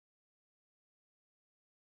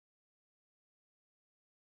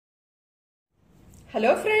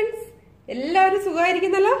Hello friends, എല്ലാവരും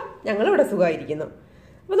സുഖമായിരിക്കുന്നല്ലോ. ഞങ്ങളിവിടെ സുഖമായിരിക്കുന്നു.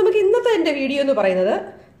 അപ്പോൾ നമുക്ക് ഇന്നത്തെ എൻ്റെ വീഡിയോ എന്ന് പറയുന്നത്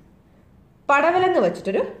പടവലങ്ങ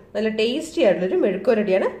വെച്ചിട്ടൊരു നല്ല ടേസ്റ്റി ആയിട്ടുള്ളൊരു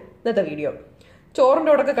മെഴുക്കുവരട്ടിയാണ് ഇന്നത്തെ വീഡിയോ.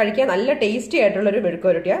 ചോറിൻ്റെ കൂടെയൊക്കെ കഴിക്കാൻ നല്ല ടേസ്റ്റി ആയിട്ടുള്ളൊരു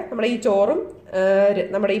മെഴുക്കുവരട്ടിയാണ്. നമ്മുടെ ഈ ചോറും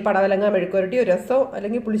നമ്മുടെ ഈ പടവലങ്ങ മെഴുക്കുവരട്ടിയോ രസമോ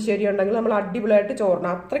അല്ലെങ്കിൽ പുളിശ്ശേരിയോ ഉണ്ടെങ്കിൽ നമ്മൾ അടിപൊളിയായിട്ട് ചോറിന്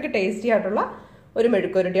അത്രയ്ക്ക് ടേസ്റ്റി ആയിട്ടുള്ള ഒരു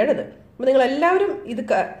മെഴുക്കുവരട്ടിയാണ് ഇത്. അപ്പോൾ നിങ്ങളെല്ലാവരും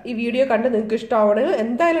ഈ വീഡിയോ കണ്ട് നിങ്ങൾക്ക് ഇഷ്ടമാവണമെങ്കിൽ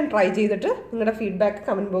എന്തായാലും ട്രൈ ചെയ്തിട്ട് നിങ്ങളുടെ ഫീഡ്ബാക്ക്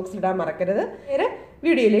കമൻറ്റ് ബോക്സിൽ ഇടാൻ മറക്കരുത്. നേരെ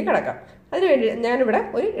വീഡിയോയിലേക്ക് കടക്കാം. അതിനുവേണ്ടി ഞാനിവിടെ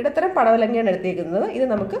ഒരു ഇടത്തരം പടവലങ്ങയാണ് എടുത്തേക്കുന്നത്. ഇത്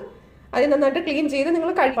നമുക്ക് അത് നന്നായിട്ട് ക്ലീൻ ചെയ്ത് നിങ്ങൾ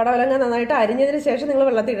പടവലങ്ങ നന്നായിട്ട് അരിഞ്ഞതിന് ശേഷം നിങ്ങൾ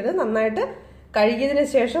വെള്ളത്തിൽ ഇടരുത്. നന്നായിട്ട് കഴുകിയതിന്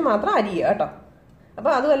ശേഷം മാത്രം അരിയുക കേട്ടോ.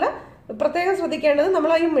 അപ്പോൾ അതുമല്ല, പ്രത്യേകം ശ്രദ്ധിക്കേണ്ടത്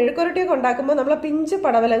നമ്മൾ ഈ മെഴുക്കുവരട്ടിയൊക്കെ ഉണ്ടാക്കുമ്പോൾ നമ്മൾ പിഞ്ച്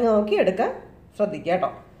പടവലങ്ങ നോക്കി എടുക്കാൻ ശ്രദ്ധിക്കുക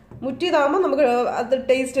കേട്ടോ. മുറ്റിയതാകുമ്പോൾ നമുക്ക് അത്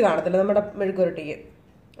ടേസ്റ്റ് കാണത്തില്ല നമ്മുടെ മെഴുക്കുവരട്ടിക്ക്.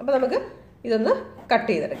 അപ്പോൾ നമുക്ക് ഇതൊന്ന് കട്ട്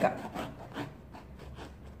ചെയ്തെടുക്കാം.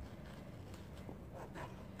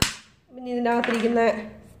 പിന്നെ ഇതിനകത്തിരിക്കുന്ന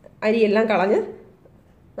അരിയെല്ലാം കളഞ്ഞ്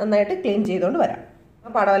നന്നായിട്ട് ക്ലീൻ ചെയ്തുകൊണ്ട് വരാം.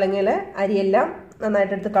 ആ പടവലങ്ങയിലെ അരിയെല്ലാം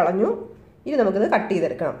നന്നായിട്ട് എടുത്ത് കളഞ്ഞു. ഇനി നമുക്കിത് കട്ട്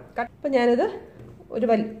ചെയ്തെടുക്കണം. അപ്പം ഞാനിത്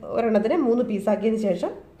ഒരെണ്ണത്തിന് 3 പീസാക്കിയതിന്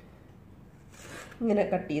ശേഷം ഇങ്ങനെ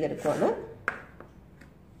കട്ട് ചെയ്തെടുക്കുവാണ്.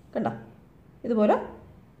 കണ്ടോ, ഇതുപോലെ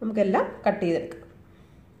നമുക്കെല്ലാം കട്ട് ചെയ്തെടുക്കാം.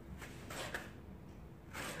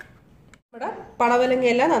 നമ്മുടെ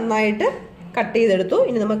പടവലങ്ങയെല്ലാം നന്നായിട്ട് കട്ട് ചെയ്തെടുത്തു.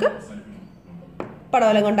 ഇനി നമുക്ക്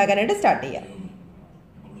പടവലങ്ങ ഉണ്ടാക്കാനായിട്ട് സ്റ്റാർട്ട് ചെയ്യാം.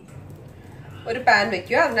 ഒരു പാൻ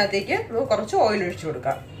വെക്കുക, അതിനകത്തേക്ക് നമുക്ക് കുറച്ച് ഓയിൽ ഒഴിച്ചു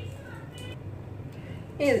കൊടുക്കാം.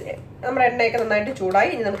 ഇനി നമ്മുടെ എണ്ണയൊക്കെ നന്നായിട്ട് ചൂടായി.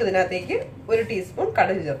 ഇനി നമുക്ക് ഇതിനകത്തേക്ക് 1 ടീസ്പൂൺ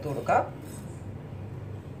കടുക് ചേർത്ത് കൊടുക്കാം.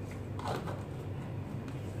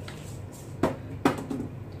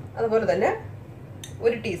 അതുപോലെ തന്നെ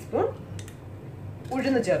 1 ടീസ്പൂൺ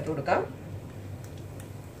ഉഴുന്ന് ചേർത്ത് കൊടുക്കാം.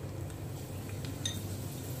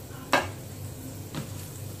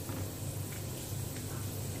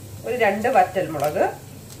 ഒരു 2 വറ്റൽമുളക്.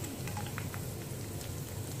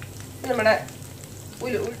 നമ്മുടെ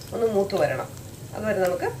ഒന്ന് മൂത്ത് വരണം, അതുവരെ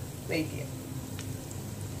നമുക്ക് വെയിറ്റ് ചെയ്യാം.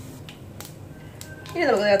 ഇനി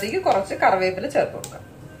നമുക്ക് അതിനകത്തേക്ക് കുറച്ച് കറിവേപ്പില ചേർത്ത് കൊടുക്കാം.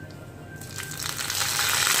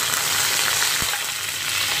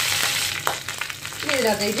 ഇനി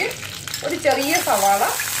ഇതിനകത്തേക്ക് ഒരു ചെറിയ സവാള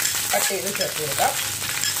കട്ട് ചെയ്ത് ചേർത്ത് കൊടുക്കാം.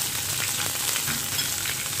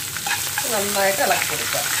 നന്നായിട്ട് ഇളക്കി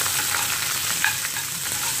കൊടുക്കാം.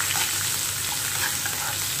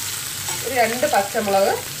 ഒരു 2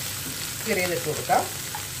 പച്ചമുളക് കീറിയതിട്ട് കൊടുക്കാം.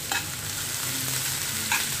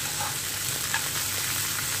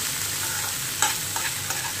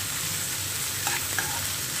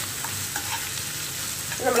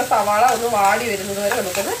 നമ്മുടെ സവാള ഒന്ന് വാടി വരുന്നത് വരെ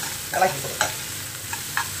നമുക്കൊന്ന് ഇളക്കി കൊടുക്കാം.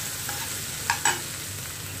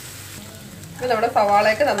 ഇപ്പം നമ്മുടെ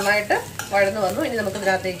സവാളയൊക്കെ നന്നായിട്ട് വഴന്നു വന്നു. ഇനി നമുക്ക്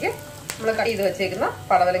ഇതിനകത്തേക്ക് നമ്മൾ കട്ട് ചെയ്ത് വെച്ചേക്കുന്ന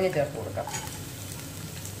പടവലങ്ങ ചേർത്ത് കൊടുക്കാം.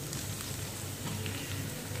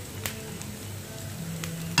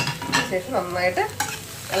 ശേഷം നന്നായിട്ട്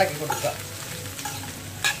ഇളക്കി കൊടുക്കുക.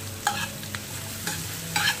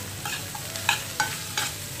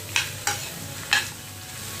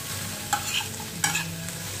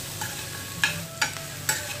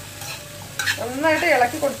 നന്നായിട്ട്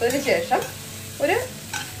ഇളക്കി കൊടുത്തതിന് ശേഷം ഒരു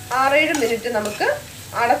 6-7 മിനിറ്റ് നമുക്ക്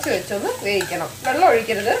അടച്ചു വെച്ചൊന്ന് വേവിക്കണം. വെള്ളം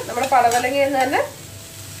ഒഴിക്കരുത്. നമ്മുടെ പടവലങ്ങയിൽ നിന്ന് തന്നെ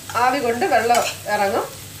ആവി കൊണ്ട് വെള്ളം ഇറങ്ങും.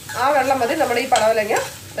 ആ വെള്ളം മതി നമ്മുടെ ഈ പടവലങ്ങ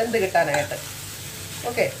വെന്ത് കിട്ടാനായിട്ട്.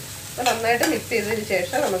 ഓക്കെ, അപ്പോൾ നന്നായിട്ട് മിക്സ് ചെയ്തതിന്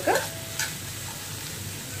ശേഷം നമുക്ക്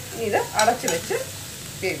ഇത് അടച്ചു വെച്ച്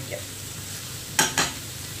വേവിക്കാം.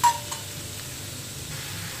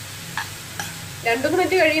 2-3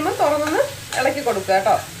 മിനിറ്റ് കഴിയുമ്പോൾ തുറന്നൊന്ന് ഇളക്കി കൊടുക്കുക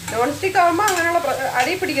കേട്ടോ. നോൺ സ്റ്റിക്ക് ആകുമ്പോൾ അങ്ങനെയുള്ള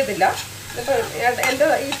അടി പിടിക്കത്തില്ല. ഇപ്പോൾ എൻ്റെ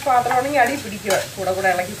ഈ പാത്രമാണെങ്കിൽ അടി പിടിക്കുക കൂടെ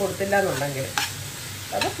ഇളക്കി കൊടുത്തില്ല എന്നുണ്ടെങ്കിൽ.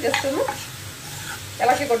 അത് ജസ്റ്റ് ഒന്ന്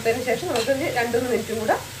ഇളക്കി കൊടുത്തതിന് ശേഷം നമുക്ക് 2-3 മിനിറ്റും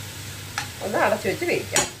കൂടെ ഒന്ന് അടച്ചു വെച്ച്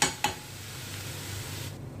വേവിക്കാം.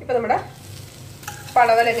 ഇപ്പം നമ്മുടെ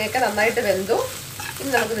പടവലങ്ങയൊക്കെ നന്നായിട്ട് വെന്തു. ഇനി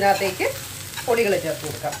നമുക്ക് ഇതിനകത്തേക്ക് പൊടികൾ ചേർത്ത്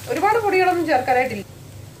കൊടുക്കാം. ഒരുപാട് പൊടികളൊന്നും ചേർക്കാനായിട്ടില്ല.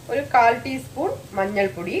 ഒരു 1/4 ടീസ്പൂൺ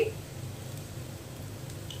മഞ്ഞൾപ്പൊടി,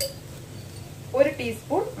 1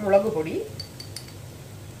 ടീസ്പൂൺ മുളക് പൊടി,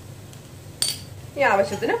 ഈ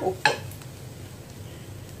ആവശ്യത്തിന് ഉപ്പ്.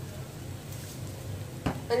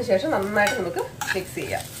 അതിനുശേഷം നന്നായിട്ട് നമുക്ക് മിക്സ്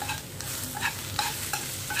ചെയ്യാം.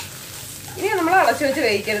 ഇനി നമ്മൾ അടച്ചു വെച്ച്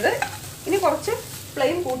വേവിക്കരുത്. ഇനി കുറച്ച്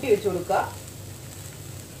ഫ്ലെയിം കൂട്ടി വെച്ച് കൊടുക്കുക.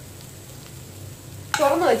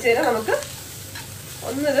 തുറന്ന് വെച്ച് കഴിഞ്ഞാൽ നമുക്ക്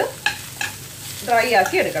ഒന്നിത് ഡ്രൈ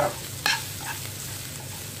ആക്കി എടുക്കണം.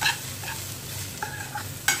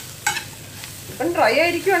 ഇപ്പം ഡ്രൈ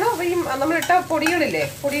ആയിരിക്കുവാണോ? അപ്പോൾ ഈ നമ്മളിട്ട പൊടികളില്ലേ,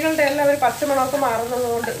 പൊടികളുടെ എല്ലാം ഒരു പച്ചമണമൊക്കെ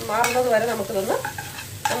മാറുന്നത് വരെ നമുക്കിതൊന്ന്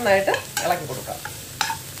നന്നായിട്ട് ഇളക്കി കൊടുക്കാം.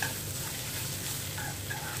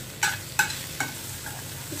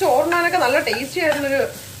 ചോറിനാനൊക്കെ നല്ല ടേസ്റ്റി ആയിട്ടുള്ളൊരു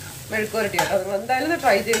മെഴുക്കുവരട്ടി കേട്ടോ. നിങ്ങൾ എന്തായാലും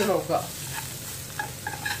ട്രൈ ചെയ്ത് നോക്കുക.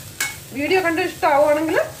 വീഡിയോ കണ്ട്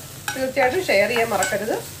ഇഷ്ടമാവുകയാണെങ്കിൽ തീർച്ചയായിട്ടും ഷെയർ ചെയ്യാൻ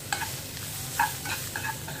മറക്കരുത്.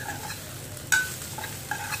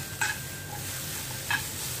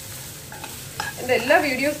 എൻ്റെ എല്ലാ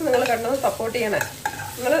വീഡിയോസും നിങ്ങൾ കണ്ടത് സപ്പോർട്ട് ചെയ്യണേ.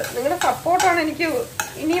 നിങ്ങളുടെ സപ്പോർട്ടാണ് എനിക്ക്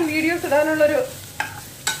ഇനിയും വീഡിയോസ് ഇടാനുള്ളൊരു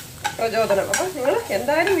പ്രചോദനം. അപ്പം നിങ്ങൾ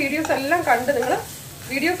എന്തായാലും വീഡിയോസ് എല്ലാം കണ്ട് നിങ്ങൾ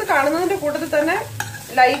വീഡിയോസ് കാണുന്നതിൻ്റെ കൂട്ടത്തിൽ തന്നെ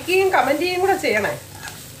ലൈക്ക് ചെയ്യും കമൻറ്റ് ചെയ്യും കൂടെ ചെയ്യണേ.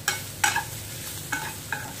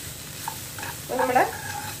 അപ്പം നമ്മുടെ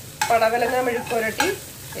പടവലങ്ങ മെഴുക്കുവരട്ടി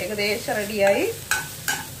ഏകദേശം റെഡിയായി.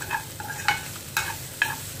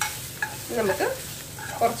 നമുക്ക്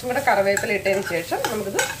കുറച്ചും കൂടെ കറിവേപ്പില ഇട്ടതിന് ശേഷം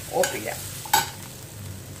നമുക്കിത് ഓഫ് ചെയ്യാം.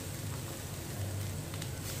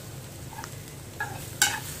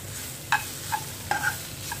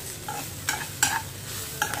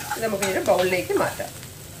 നമുക്കിതൊരു ബൗളിലേക്ക് മാറ്റാം.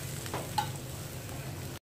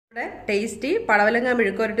 ഇവിടെ ടേസ്റ്റി പടവലങ്ങ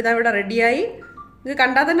മെഴുക്കുവരട്ടി ഇതാ ഇവിടെ റെഡിയായി. ഇത്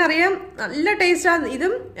കണ്ടാൽ തന്നെ അറിയാം നല്ല ടേസ്റ്റാണ്.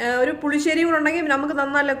 ഇതും ഒരു പുളിശ്ശേരി കൂടെ ഉണ്ടെങ്കിൽ നമുക്ക്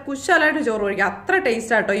നന്നല്ല കുശാലായിട്ട് ചോറ് കഴിക്കാം. അത്ര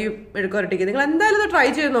ടേസ്റ്റ് ആട്ടോ ഈ മെഴുക്കുവരട്ടിക്ക്. നിങ്ങൾ എന്തായാലും ഇത് ട്രൈ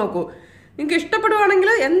ചെയ്ത് നോക്കൂ. നിങ്ങൾക്ക്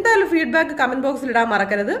ഇഷ്ടപ്പെടുവാണെങ്കിൽ എന്തായാലും ഫീഡ്ബാക്ക് കമൻറ്റ് ബോക്സിൽ ഇടാൻ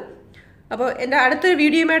മറക്കരുത്. അപ്പോൾ എൻ്റെ അടുത്തൊരു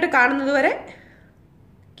വീഡിയോയുമായിട്ട് കാണുന്നത് വരെ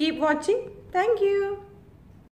കീപ് വാച്ചിങ്. Thank you.